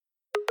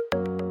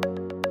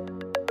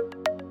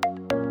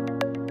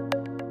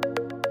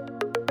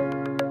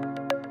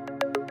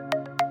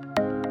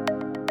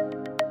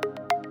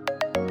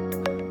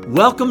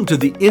Welcome to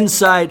the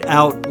Inside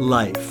Out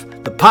Life,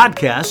 the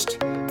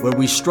podcast where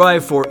we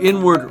strive for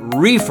inward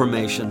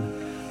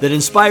reformation that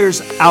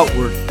inspires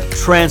outward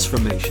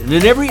transformation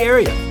in every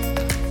area: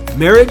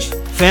 marriage,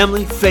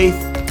 family, faith,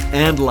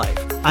 and life.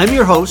 I'm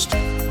your host,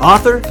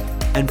 author,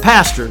 and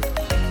pastor,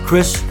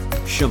 Chris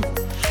Schimmel.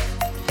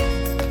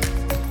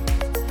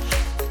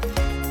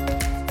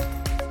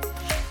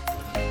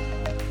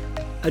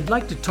 I'd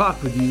like to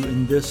talk with you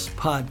in this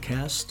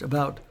podcast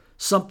about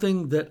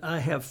something that I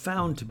have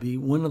found to be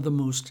one of the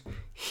most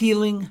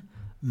healing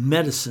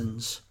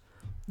medicines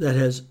that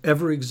has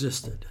ever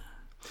existed.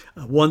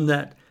 One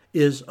that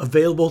is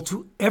available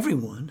to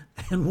everyone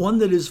and one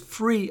that is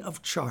free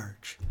of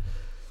charge.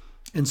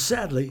 And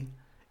sadly,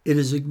 it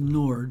is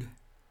ignored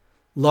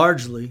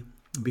largely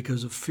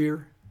because of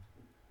fear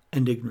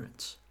and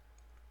ignorance.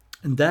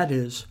 And that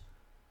is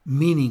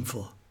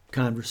meaningful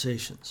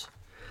conversations.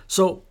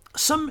 So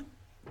some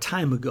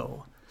time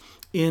ago,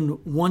 in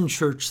one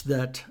church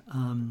that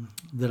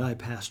I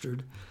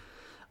pastored,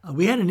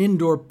 we had an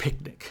indoor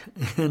picnic,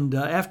 and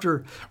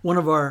after one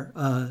of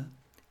our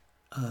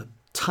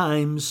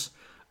times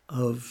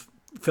of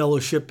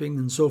fellowshipping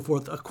and so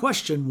forth, a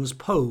question was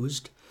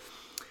posed: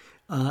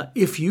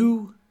 if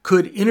you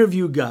could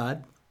interview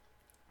God,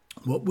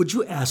 what would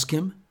you ask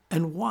him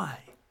and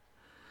why?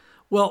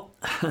 Well,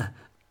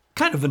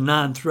 kind of a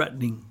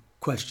non-threatening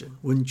question,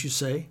 wouldn't you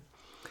say?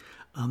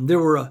 There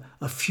were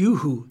a few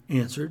who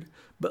answered,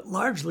 but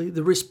largely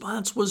the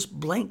response was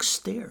blank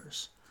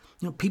stares.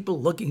 People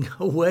looking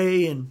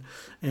away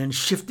and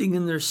shifting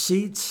in their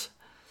seats.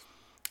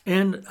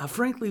 And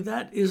frankly,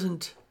 that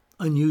isn't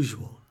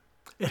unusual.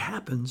 It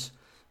happens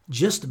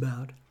just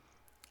about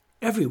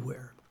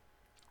everywhere.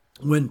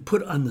 When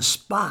put on the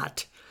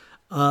spot,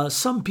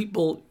 some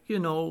people,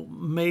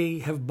 may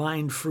have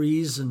mind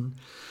freeze and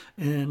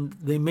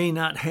they may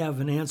not have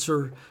an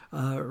answer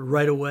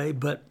right away,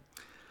 but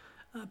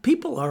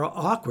people are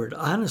awkward,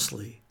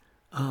 honestly.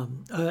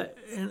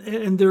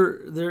 And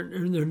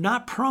they're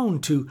not prone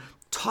to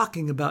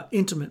talking about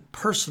intimate,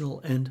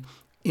 personal, and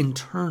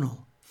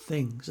internal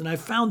things. And I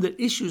found that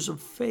issues of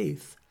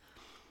faith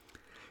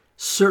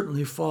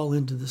certainly fall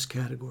into this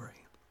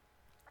category.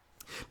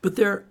 But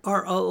there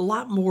are a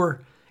lot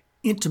more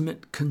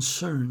intimate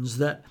concerns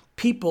that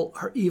people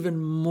are even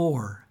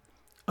more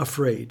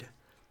afraid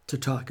to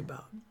talk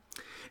about.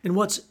 And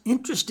what's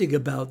interesting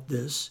about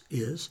this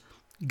is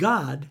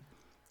God,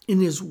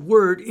 in his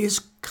word, is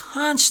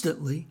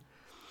constantly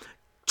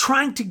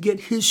trying to get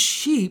his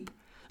sheep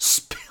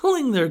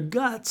spilling their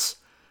guts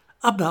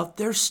about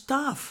their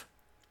stuff.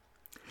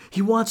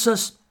 He wants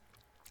us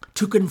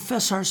to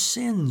confess our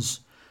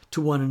sins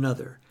to one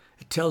another.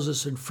 It tells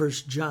us in 1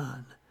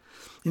 John.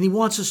 And he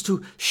wants us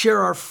to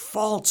share our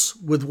faults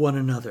with one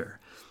another.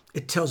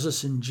 It tells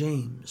us in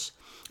James.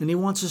 And he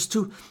wants us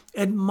to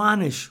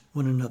admonish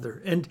one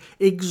another and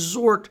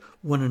exhort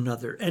one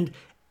another and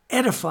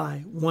edify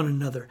one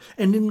another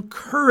and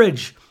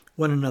encourage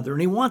one another.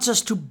 And he wants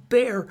us to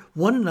bear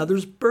one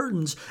another's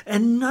burdens.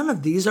 And none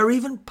of these are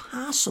even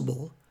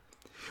possible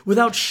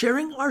without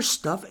sharing our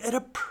stuff at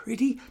a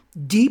pretty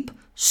deep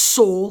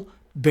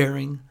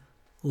soul-bearing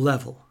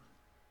level.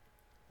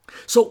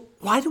 So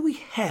why do we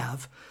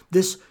have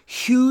this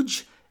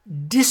huge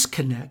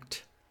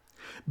disconnect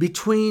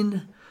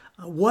between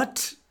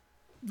what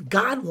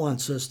God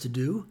wants us to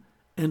do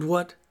and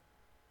what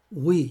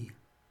we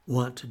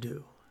want to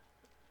do?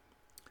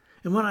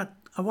 And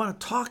I want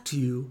to talk to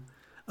you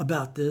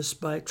about this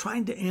by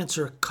trying to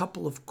answer a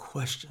couple of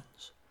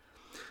questions.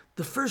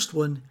 The first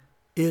one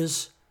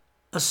is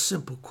a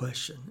simple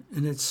question,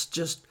 and it's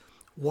just,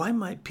 why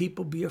might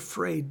people be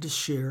afraid to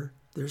share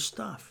their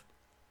stuff?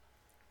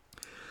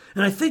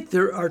 And I think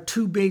there are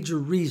two major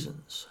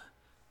reasons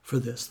for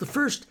this. The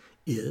first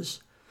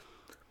is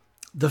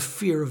the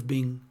fear of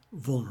being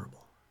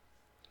vulnerable.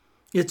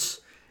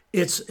 It's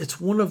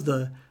one of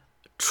the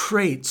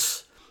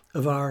traits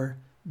of our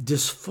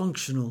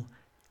dysfunctional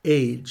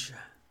age.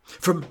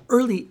 From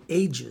early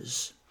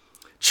ages,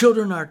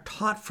 children are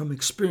taught from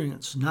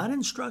experience, not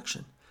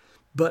instruction,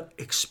 but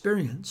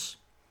experience.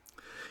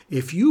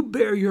 If you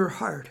bare your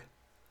heart,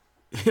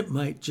 it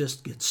might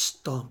just get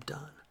stomped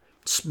on,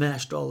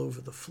 smashed all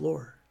over the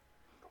floor.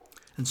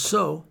 And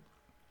so,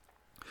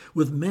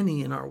 with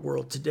many in our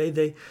world today,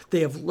 they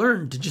have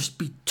learned to just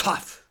be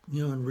tough,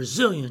 and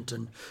resilient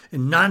and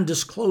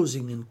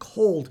non-disclosing and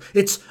cold.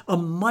 It's a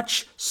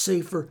much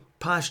safer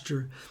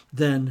posture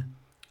than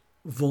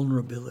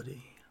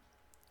vulnerability.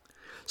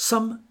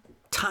 Some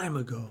time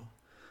ago,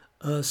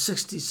 a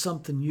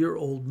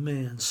 60-something-year-old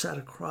man sat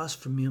across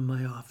from me in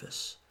my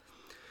office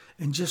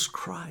and just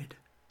cried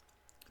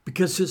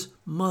because his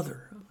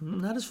mother,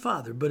 not his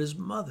father, but his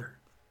mother,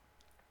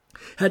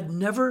 had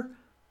never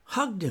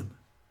hugged him.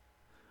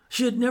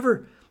 She had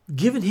never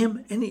given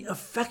him any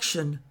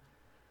affection,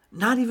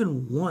 not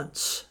even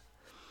once.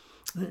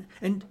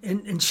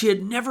 And she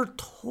had never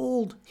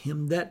told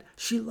him that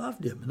she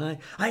loved him. And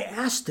I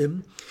asked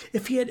him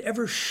if he had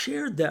ever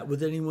shared that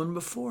with anyone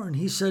before. And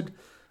he said,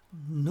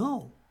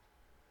 no.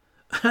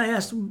 I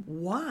asked him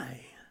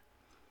why.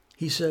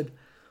 He said,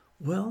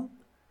 Well,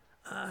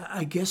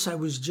 I guess I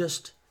was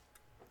just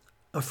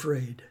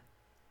afraid.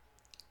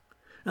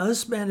 Now,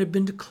 this man had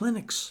been to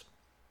clinics,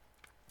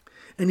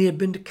 and he had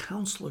been to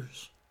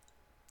counselors,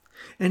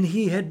 and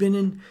he had been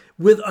in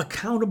with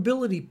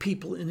accountability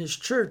people in his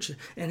church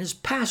and his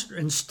pastor,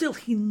 and still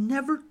he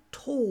never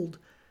told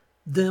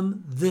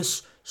them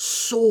this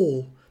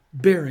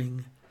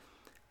soul-bearing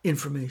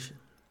information.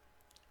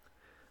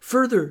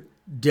 Further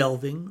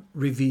delving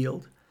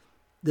revealed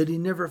that he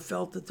never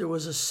felt that there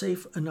was a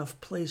safe enough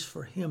place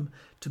for him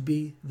to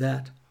be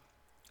that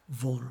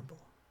vulnerable.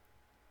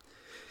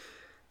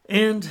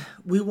 And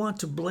we want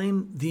to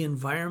blame the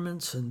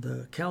environments and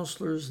the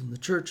counselors and the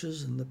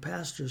churches and the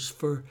pastors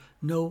for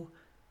no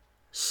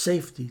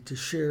safety to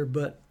share.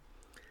 But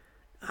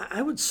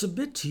I would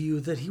submit to you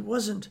that he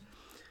wasn't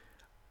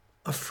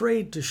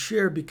afraid to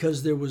share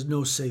because there was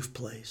no safe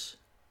place.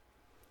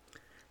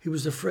 He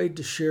was afraid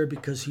to share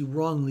because he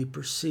wrongly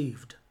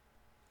perceived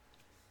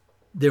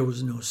there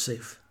was no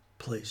safe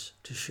place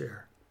to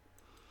share.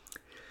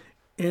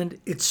 And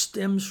it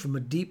stems from a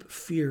deep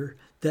fear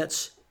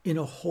that's in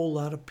a whole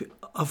lot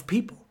of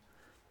people,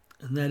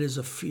 and that is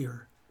a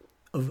fear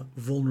of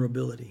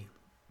vulnerability.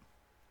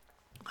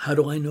 How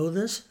do I know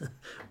this?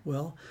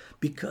 Well,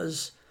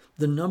 because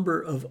the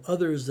number of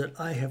others that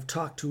I have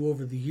talked to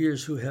over the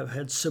years who have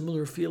had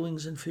similar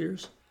feelings and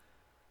fears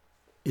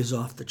is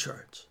off the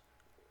charts.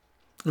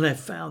 And I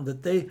found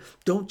that they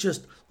don't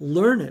just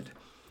learn it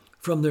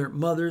from their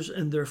mothers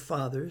and their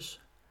fathers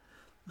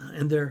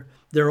and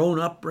their own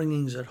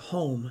upbringings at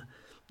home.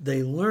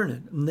 They learn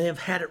it, and they have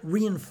had it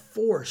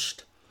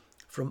reinforced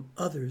from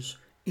others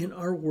in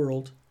our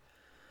world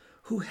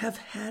who have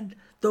had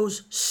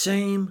those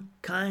same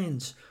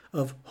kinds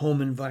of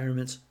home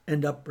environments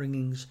and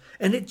upbringings,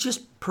 and it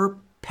just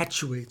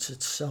perpetuates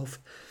itself.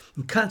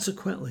 And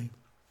consequently,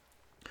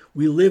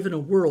 we live in a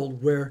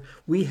world where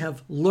we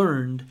have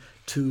learned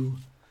to,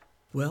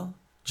 well,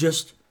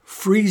 just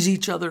freeze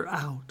each other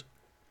out.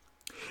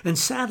 And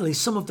sadly,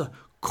 some of the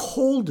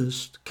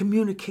coldest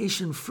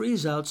communication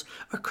freeze-outs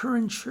occur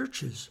in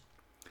churches,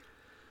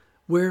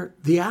 where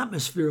the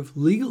atmosphere of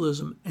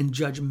legalism and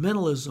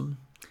judgmentalism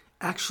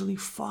actually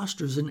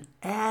fosters and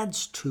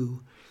adds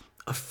to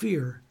a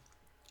fear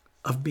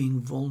of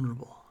being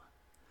vulnerable.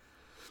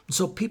 And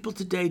so people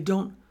today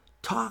don't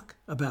talk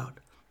about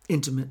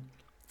intimate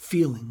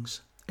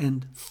feelings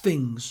and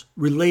things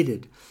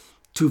related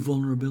to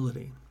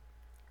vulnerability.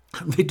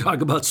 They talk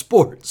about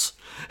sports,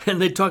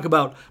 and they talk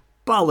about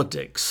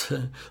politics.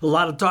 A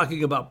lot of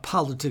talking about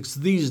politics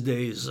these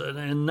days,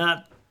 and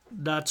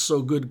not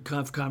so good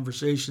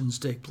conversations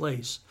take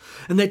place.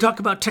 And they talk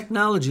about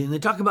technology, and they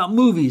talk about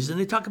movies, and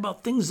they talk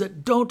about things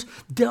that don't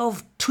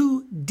delve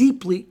too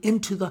deeply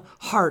into the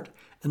heart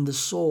and the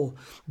soul,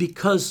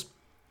 because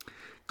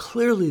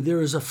clearly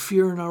there is a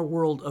fear in our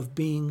world of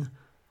being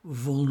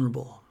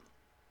vulnerable.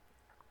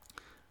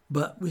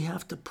 But we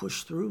have to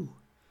push through,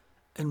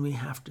 and we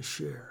have to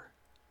share.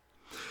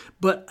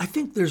 But I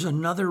think there's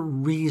another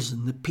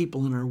reason that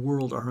people in our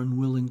world are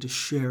unwilling to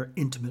share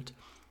intimate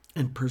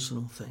and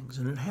personal things,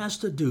 and it has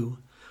to do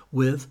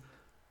with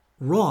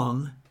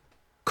wrong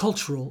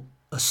cultural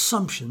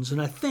assumptions.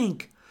 And I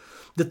think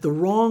that the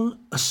wrong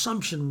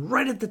assumption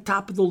right at the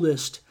top of the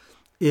list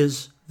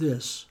is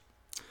this: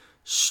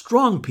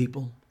 strong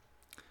people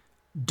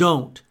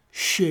don't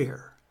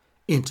share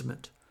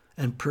intimate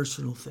and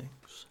personal things.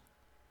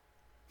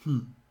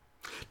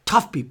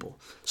 Tough people,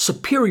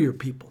 superior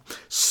people,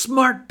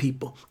 smart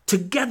people,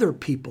 together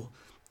people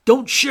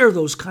don't share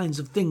those kinds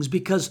of things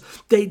because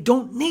they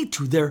don't need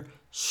to. They're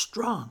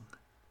strong.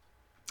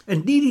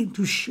 And needing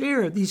to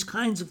share these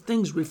kinds of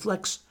things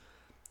reflects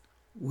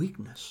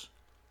weakness.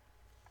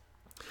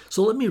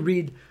 So let me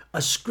read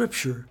a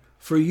scripture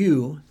for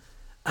you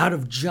out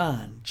of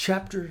John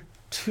chapter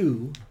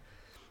 2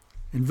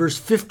 and verse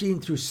 15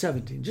 through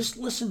 17. Just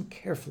listen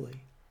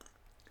carefully.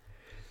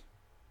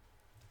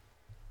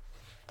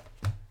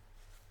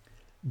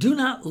 Do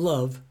not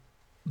love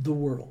the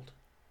world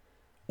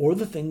or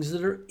the things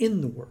that are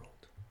in the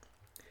world.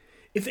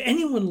 If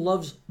anyone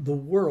loves the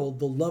world,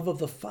 the love of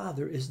the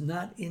Father is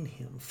not in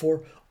him.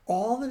 For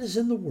all that is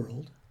in the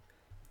world,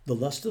 the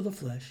lust of the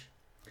flesh,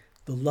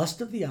 the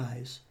lust of the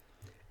eyes,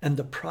 and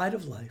the pride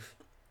of life,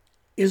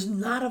 is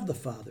not of the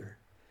Father,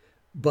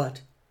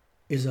 but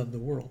is of the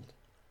world.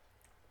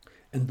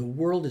 And the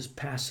world is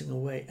passing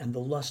away, and the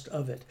lust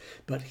of it.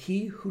 But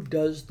he who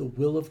does the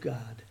will of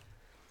God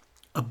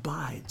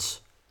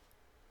abides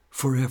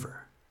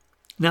forever.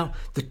 Now,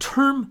 the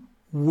term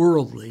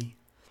worldly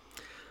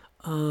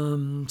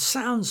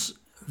sounds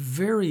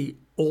very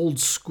old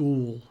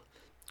school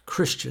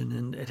Christian,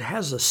 and it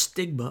has a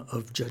stigma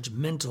of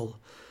judgmentalism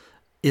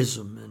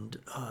and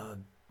a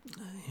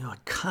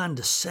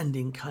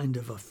condescending kind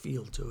of a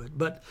feel to it,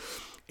 but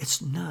it's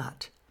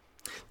not.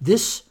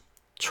 This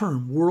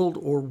term, world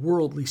or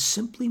worldly,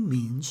 simply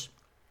means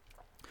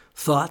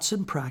thoughts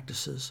and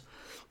practices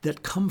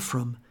that come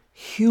from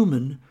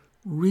human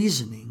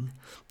reasoning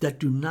that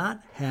do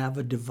not have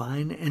a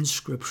divine and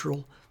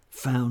scriptural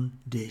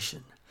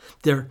foundation.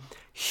 They're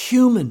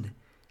human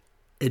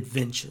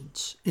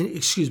inventions,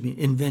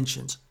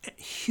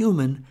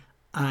 human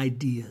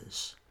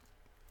ideas.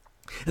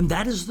 And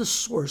that is the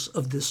source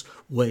of this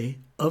way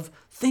of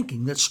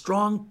thinking, that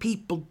strong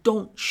people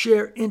don't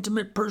share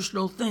intimate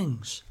personal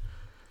things.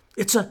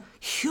 It's a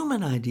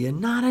human idea,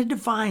 not a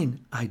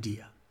divine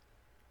idea.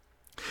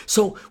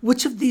 So,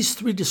 which of these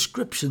three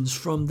descriptions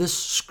from this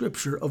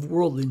scripture of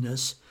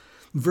worldliness,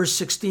 verse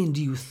 16,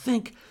 do you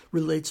think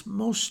relates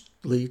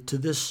mostly to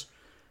this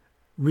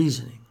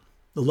reasoning?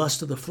 The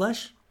lust of the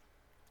flesh,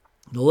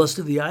 the lust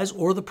of the eyes,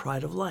 or the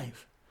pride of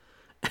life?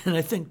 And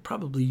I think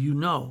probably you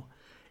know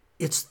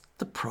it's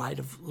the pride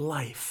of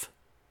life.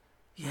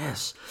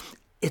 Yes,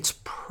 it's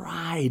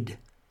pride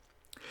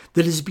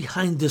that is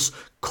behind this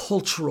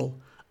cultural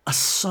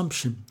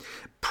assumption.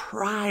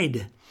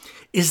 Pride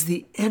is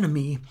the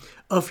enemy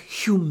of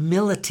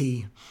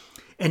humility,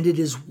 and it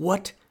is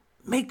what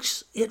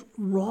makes it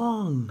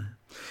wrong.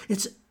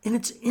 It's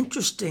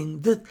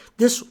interesting that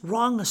this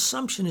wrong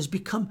assumption has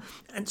become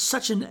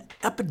such an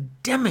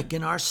epidemic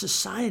in our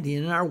society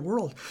and in our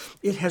world.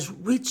 It has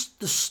reached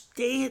the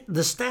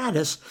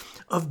status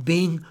of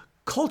being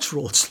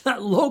cultural. It's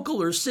not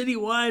local or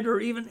citywide or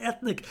even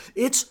ethnic.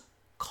 It's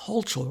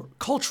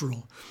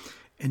cultural,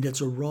 and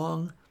it's a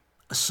wrong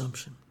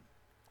assumption.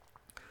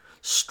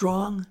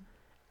 Strong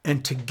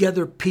and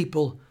together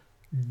people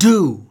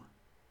do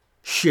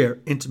share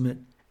intimate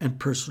and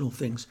personal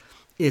things.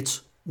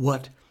 It's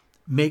what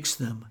makes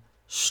them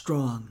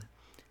strong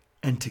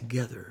and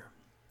together.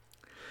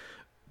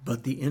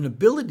 But the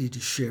inability to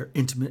share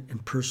intimate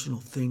and personal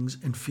things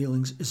and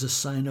feelings is a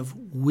sign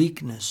of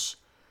weakness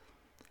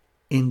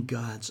in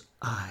God's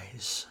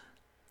eyes.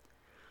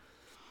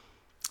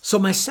 So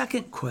my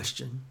second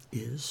question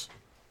is,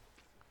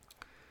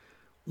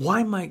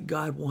 why might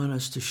God want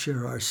us to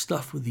share our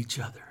stuff with each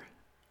other?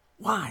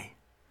 Why?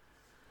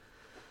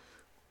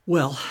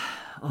 Well,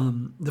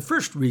 the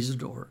first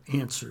reason or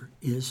answer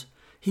is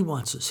he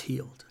wants us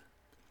healed.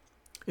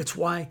 It's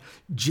why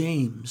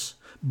James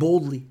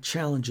boldly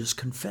challenges,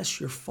 confess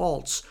your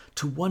faults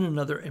to one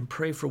another and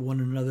pray for one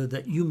another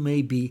that you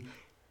may be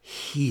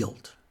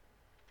healed.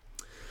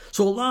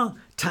 So a long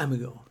time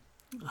ago,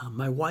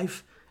 my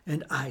wife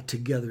and I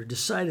together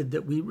decided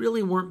that we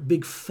really weren't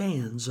big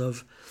fans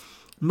of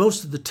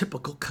most of the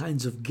typical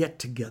kinds of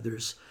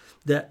get-togethers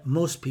that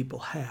most people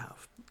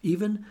have,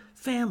 even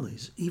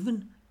families,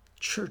 even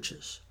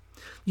churches.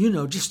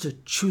 Just to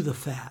chew the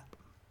fat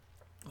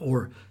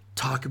or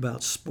talk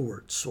about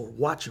sports or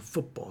watch a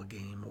football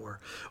game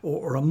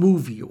or a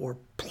movie or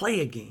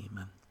play a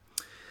game.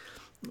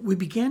 We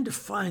began to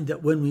find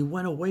that when we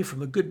went away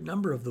from a good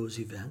number of those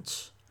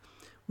events,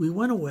 we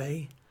went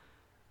away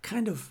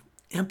kind of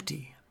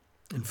empty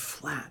and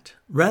flat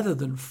rather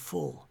than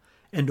full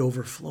and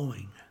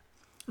overflowing.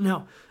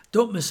 Now,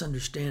 don't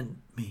misunderstand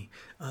me.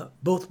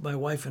 Both my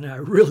wife and I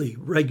are really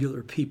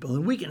regular people,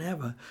 and we can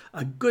have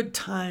a good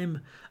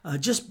time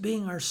just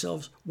being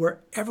ourselves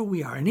wherever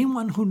we are.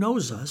 Anyone who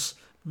knows us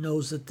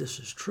knows that this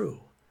is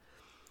true.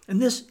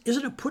 And this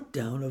isn't a put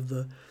down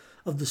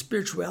of the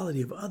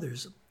spirituality of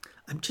others.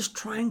 I'm just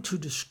trying to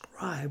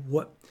describe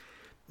what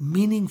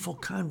meaningful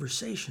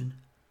conversation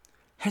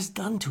has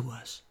done to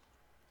us.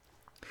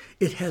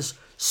 It has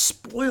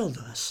spoiled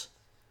us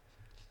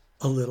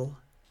a little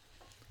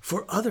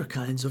for other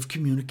kinds of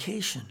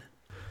communication.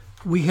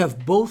 We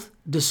have both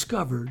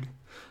discovered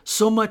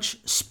so much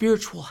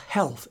spiritual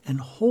health and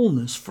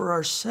wholeness for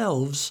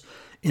ourselves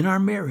in our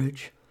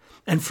marriage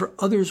and for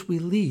others we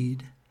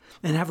lead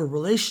and have a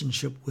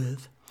relationship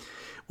with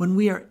when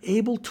we are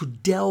able to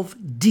delve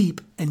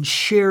deep and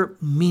share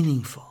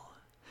meaningful.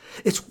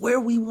 It's where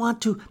we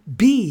want to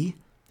be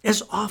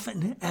as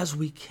often as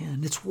we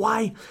can. It's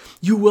why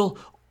you will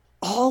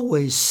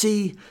always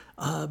see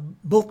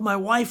both my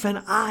wife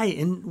and I,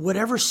 in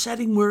whatever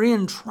setting we're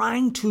in,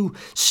 trying to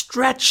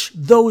stretch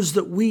those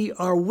that we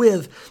are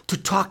with to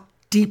talk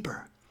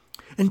deeper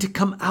and to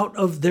come out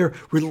of their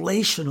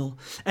relational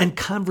and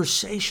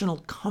conversational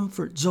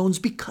comfort zones,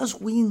 because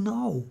we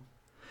know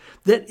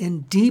that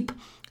in deep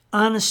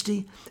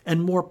honesty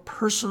and more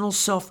personal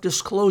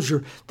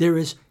self-disclosure, there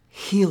is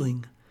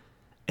healing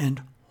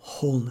and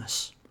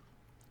wholeness.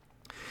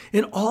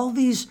 In all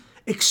these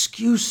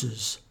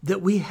excuses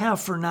that we have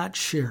for not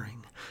sharing,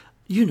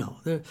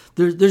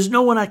 there's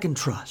no one I can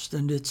trust,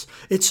 and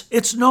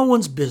it's no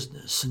one's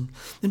business,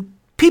 and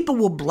people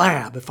will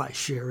blab if I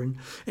share, and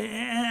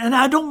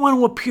I don't want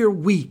to appear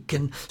weak,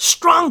 and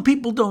strong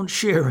people don't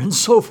share, and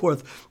so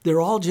forth. They're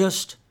all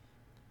just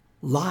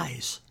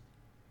lies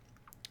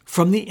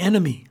from the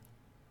enemy,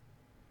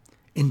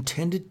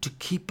 intended to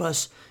keep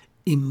us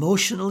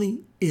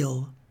emotionally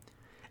ill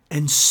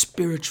and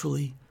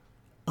spiritually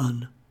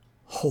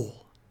unwhole.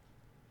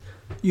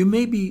 You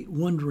may be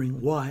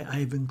wondering why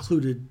I've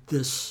included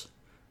this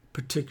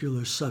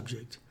particular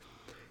subject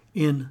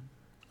in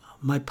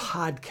my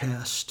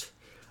podcast,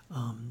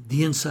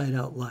 The Inside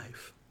Out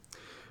Life.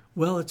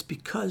 Well, it's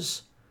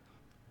because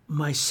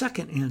my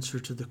second answer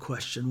to the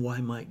question, why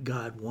might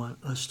God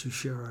want us to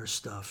share our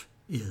stuff,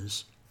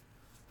 is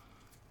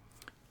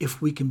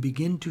if we can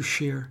begin to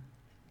share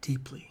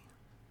deeply,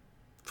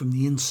 from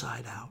the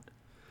inside out,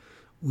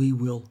 we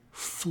will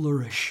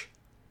flourish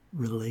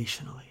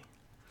relationally.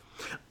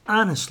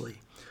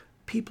 Honestly,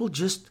 people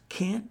just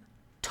can't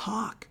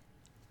talk.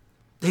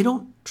 They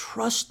don't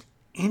trust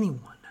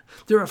anyone.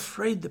 They're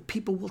afraid that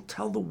people will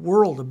tell the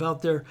world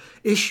about their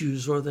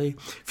issues, or they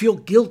feel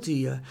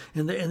guilty,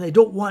 and they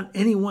don't want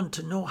anyone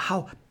to know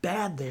how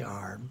bad they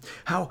are,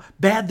 how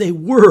bad they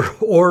were,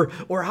 or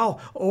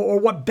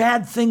what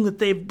bad thing that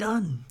they've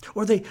done.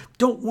 Or they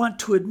don't want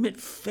to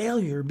admit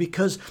failure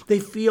because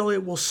they feel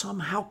it will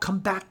somehow come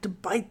back to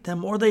bite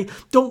them, or they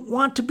don't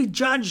want to be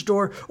judged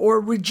or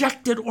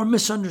rejected or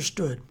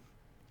misunderstood.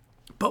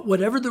 But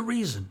whatever the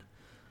reason,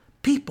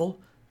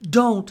 people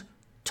don't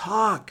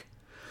talk.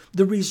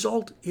 The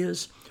result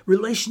is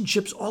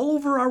relationships all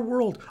over our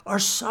world are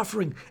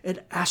suffering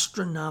at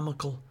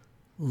astronomical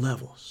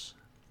levels.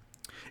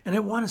 And I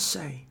want to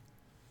say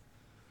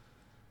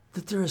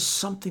that there is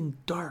something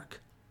dark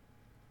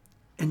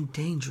and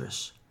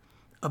dangerous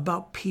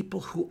about people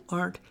who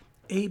aren't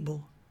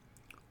able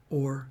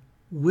or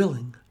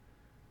willing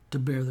to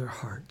bare their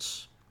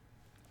hearts.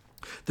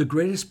 The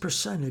greatest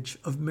percentage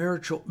of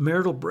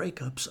marital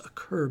breakups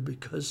occur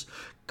because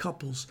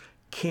couples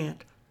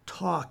can't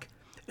talk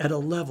at a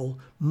level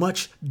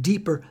much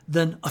deeper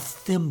than a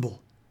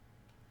thimble.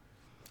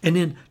 And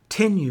in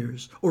 10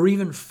 years, or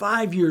even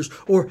 5 years,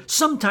 or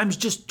sometimes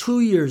just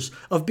 2 years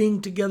of being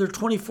together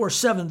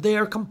 24/7, they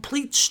are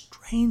complete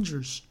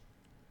strangers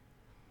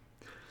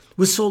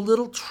with so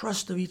little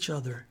trust of each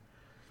other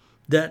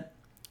that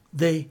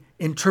they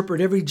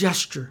interpret every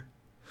gesture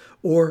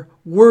or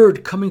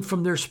word coming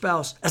from their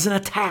spouse as an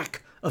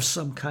attack of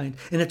some kind.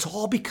 And it's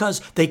all because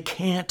they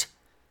can't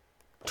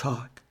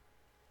talk.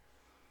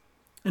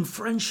 And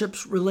friendship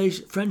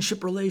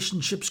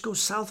relationships go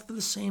south for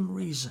the same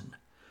reason.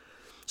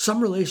 Some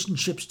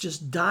relationships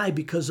just die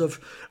because of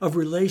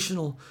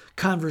relational,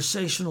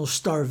 conversational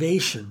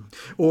starvation,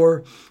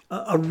 or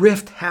a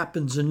rift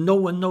happens and no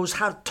one knows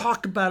how to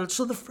talk about it.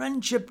 So the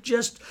friendship it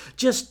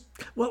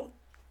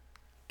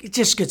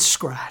just gets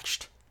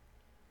scratched.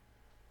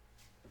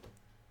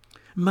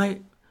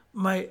 My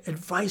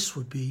advice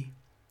would be,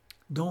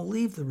 don't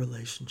leave the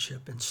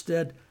relationship.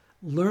 Instead,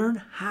 learn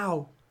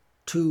how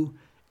to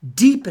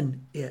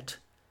deepen it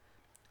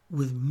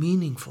with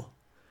meaningful,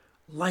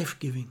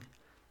 life-giving,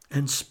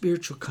 and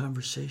spiritual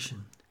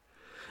conversation.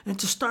 And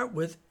to start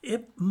with,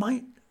 it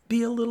might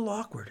be a little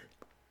awkward.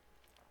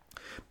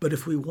 But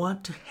if we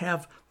want to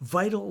have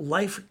vital,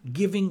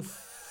 life-giving,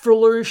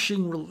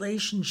 flourishing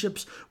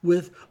relationships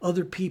with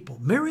other people,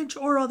 marriage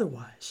or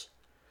otherwise,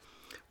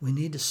 we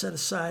need to set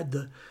aside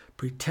the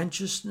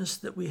pretentiousness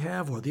that we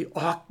have, or the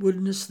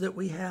awkwardness that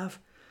we have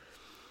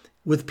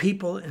with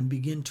people, and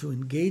begin to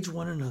engage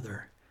one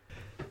another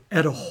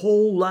at a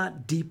whole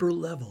lot deeper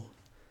level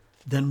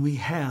than we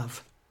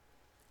have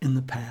in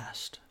the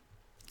past.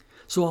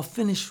 So I'll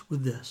finish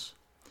with this.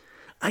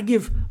 I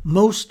give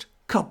most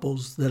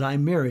couples that I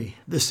marry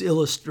this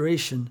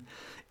illustration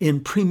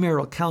in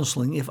premarital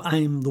counseling if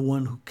I'm the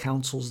one who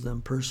counsels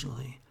them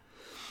personally.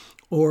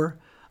 Or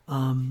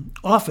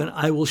often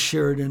I will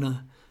share it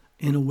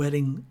in a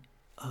wedding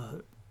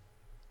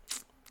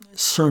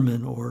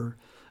sermon or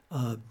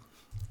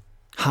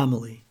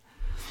homily.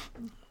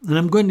 And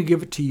I'm going to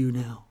give it to you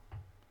now.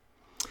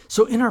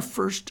 So in our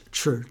first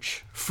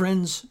church,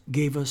 friends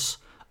gave us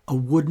a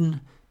wooden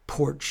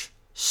porch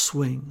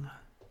swing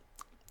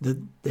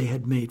that they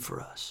had made for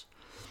us.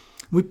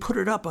 We put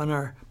it up on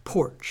our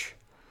porch.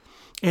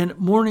 And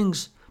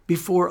mornings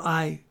before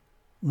I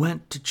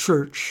went to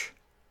church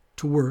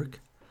to work,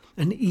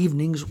 and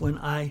evenings when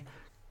I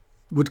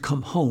would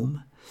come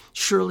home,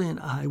 Shirley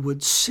and I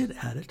would sit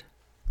at it,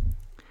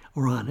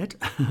 or on it,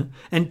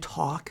 and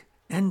talk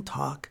and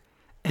talk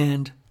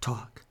and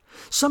talk.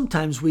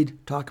 Sometimes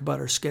we'd talk about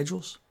our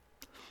schedules.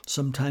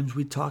 Sometimes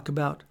we'd talk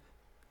about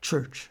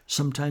church.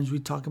 Sometimes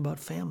we'd talk about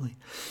family.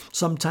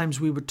 Sometimes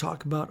we would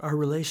talk about our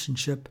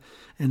relationship,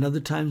 and other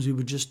times we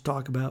would just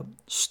talk about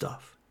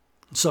stuff.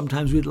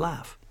 Sometimes we'd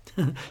laugh.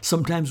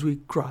 Sometimes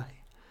we'd cry.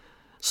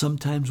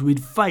 Sometimes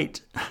we'd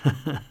fight.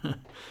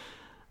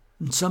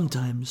 And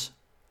sometimes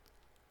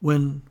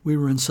when we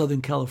were in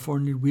Southern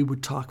California, we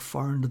would talk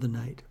far into the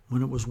night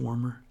when it was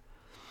warmer.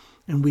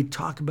 And we'd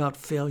talk about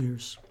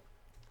failures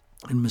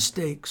and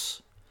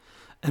mistakes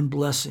and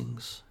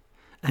blessings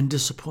and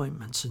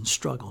disappointments and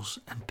struggles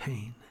and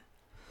pain.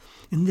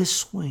 And this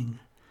swing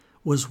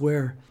was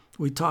where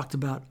we talked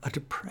about a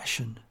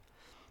depression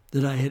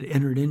that I had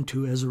entered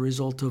into as a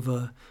result of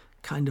a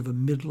kind of a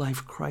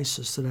midlife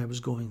crisis that I was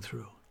going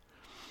through.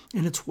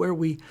 And it's where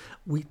we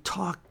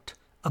talked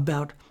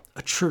about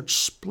a church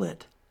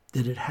split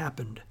that had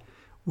happened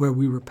where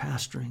we were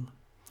pastoring,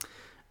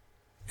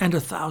 and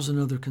 1,000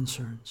 other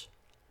concerns.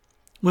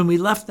 When we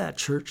left that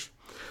church,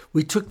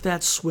 we took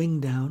that swing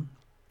down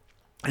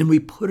and we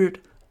put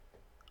it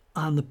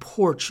on the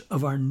porch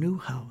of our new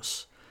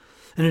house.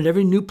 And at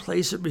every new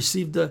place, it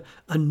received a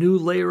new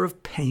layer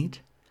of paint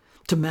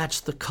to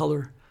match the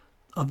color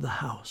of the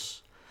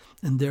house.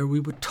 And there we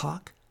would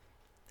talk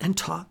and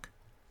talk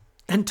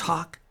and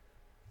talk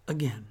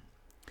again.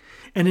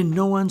 And in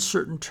no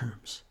uncertain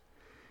terms,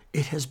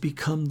 it has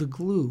become the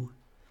glue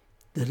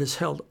that has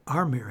held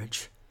our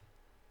marriage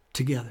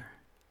together.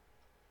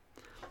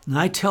 And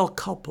I tell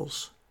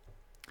couples,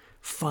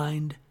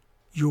 find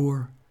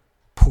your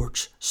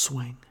porch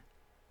swing.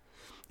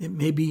 It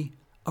may be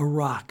a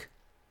rock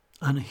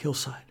on a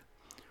hillside,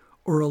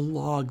 or a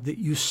log that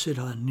you sit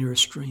on near a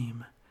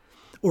stream,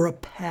 or a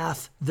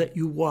path that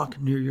you walk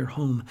near your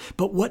home.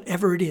 But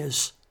whatever it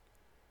is,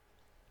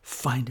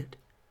 find it.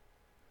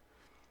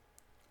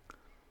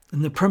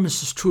 And the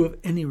premise is true of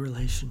any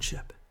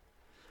relationship,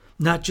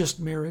 not just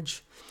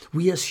marriage.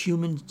 We as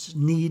humans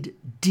need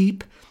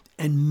deep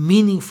and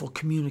meaningful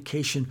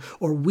communication,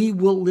 or we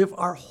will live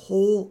our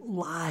whole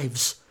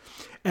lives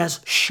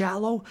as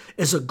shallow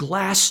as a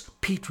glass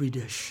petri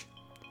dish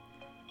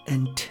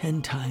and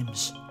 10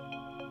 times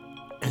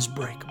as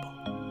breakable.